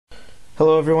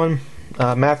Hello everyone,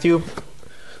 Matthew.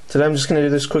 Today I'm just going to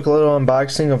do this quick little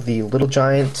unboxing of the Little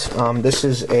Giant. This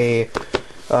is a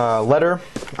letter,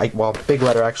 big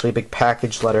letter actually, big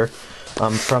package letter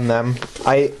from them.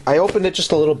 I opened it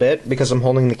just a little bit because I'm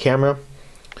holding the camera,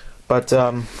 but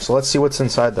so let's see what's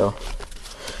inside though.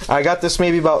 I got this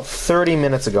maybe about 30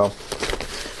 minutes ago,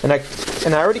 and I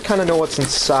already kind of know what's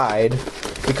inside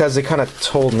because they kind of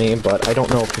told me, but I don't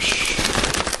know for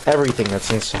everything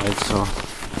that's inside, so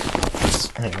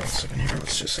hang on a second here,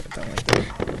 let's just set it down like that.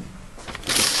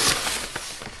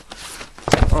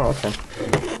 Oh, okay.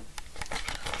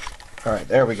 Alright,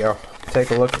 there we go. Take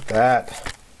a look at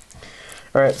that.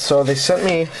 Alright, so they sent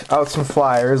me out some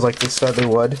flyers like they said they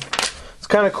would. It's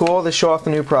kind of cool. They show off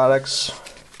the new products.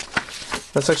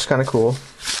 That's actually kind of cool,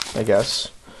 I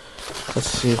guess. Let's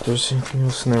see if there's anything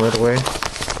else in there right away.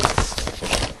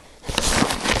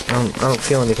 I don't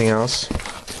feel anything else.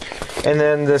 And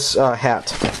then this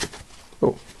hat.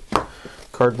 Oh,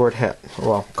 cardboard hat.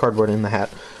 Well, cardboard in the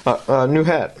hat. New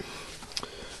hat.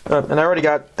 And I already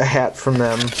got a hat from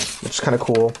them, which is kind of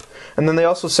cool. And then they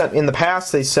also sent, in the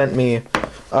past, they sent me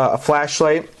a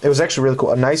flashlight. It was actually really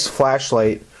cool. A nice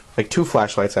flashlight, like 2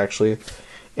 flashlights actually.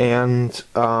 And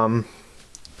some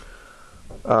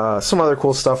other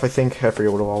cool stuff, I think. I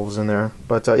forget what all was in there.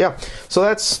 But yeah, so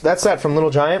that's that from Little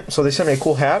Giant. So they sent me a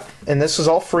cool hat, and this is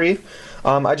all free.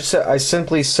 I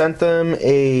simply sent them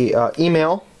a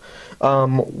email,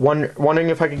 wondering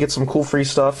if I could get some cool free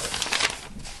stuff.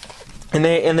 And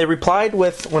they replied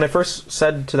with, when I first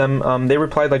said to them, they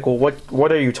replied like, well,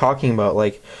 what are you talking about?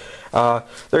 Like,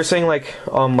 they're saying like,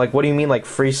 what do you mean like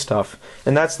free stuff?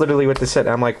 And that's literally what they said.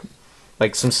 I'm like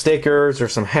some stickers or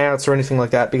some hats or anything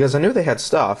like that, because I knew they had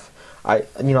stuff. I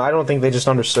don't think they just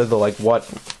understood the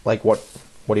what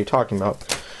are you talking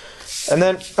about? And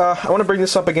then I want to bring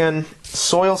this up again.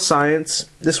 Soil science.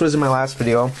 This was in my last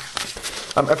video.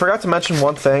 I forgot to mention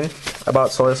one thing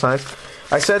about soil science.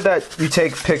 I said that you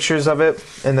take pictures of it,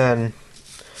 and then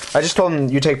I just told them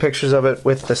you take pictures of it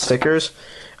with the stickers.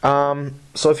 So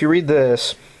if you read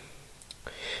this,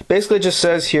 basically it just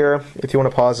says here, if you want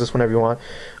to pause this whenever you want,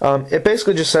 it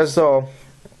basically just says though,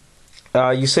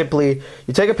 you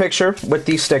take a picture with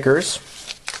these stickers.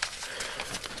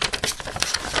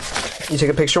 You take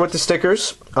a picture with the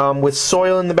stickers, with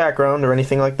soil in the background or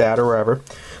anything like that, or wherever.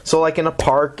 So like in a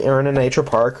park or in a nature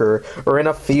park or in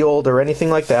a field or anything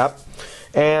like that.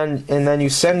 And then you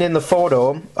send in the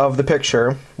photo of the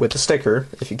picture with the sticker,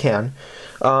 if you can.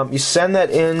 You send that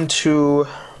into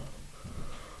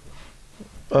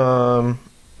whatever,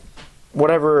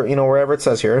 wherever it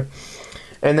says here.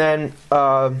 And then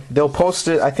they'll post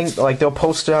it, I think, like they'll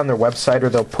post it on their website, or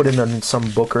they'll put it in some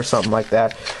book or something like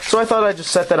that. So I thought I'd just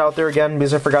set that out there again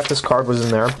because I forgot this card was in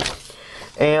there.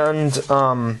 And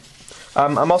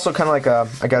I'm also kind of like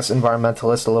I guess,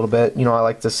 environmentalist a little bit. I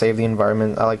like to save the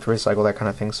environment. I like to recycle, that kind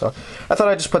of thing. So I thought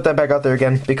I'd just put that back out there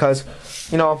again because,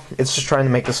 it's just trying to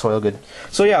make the soil good.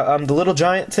 So yeah, the Little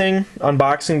Giant thing,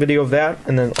 unboxing video of that,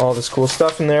 and then all this cool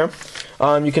stuff in there.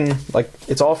 You can,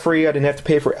 it's all free. I didn't have to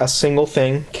pay for a single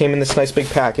thing. Came in this nice big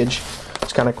package.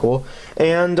 It's kind of cool.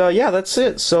 And yeah, that's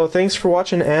it. So thanks for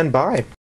watching, and bye.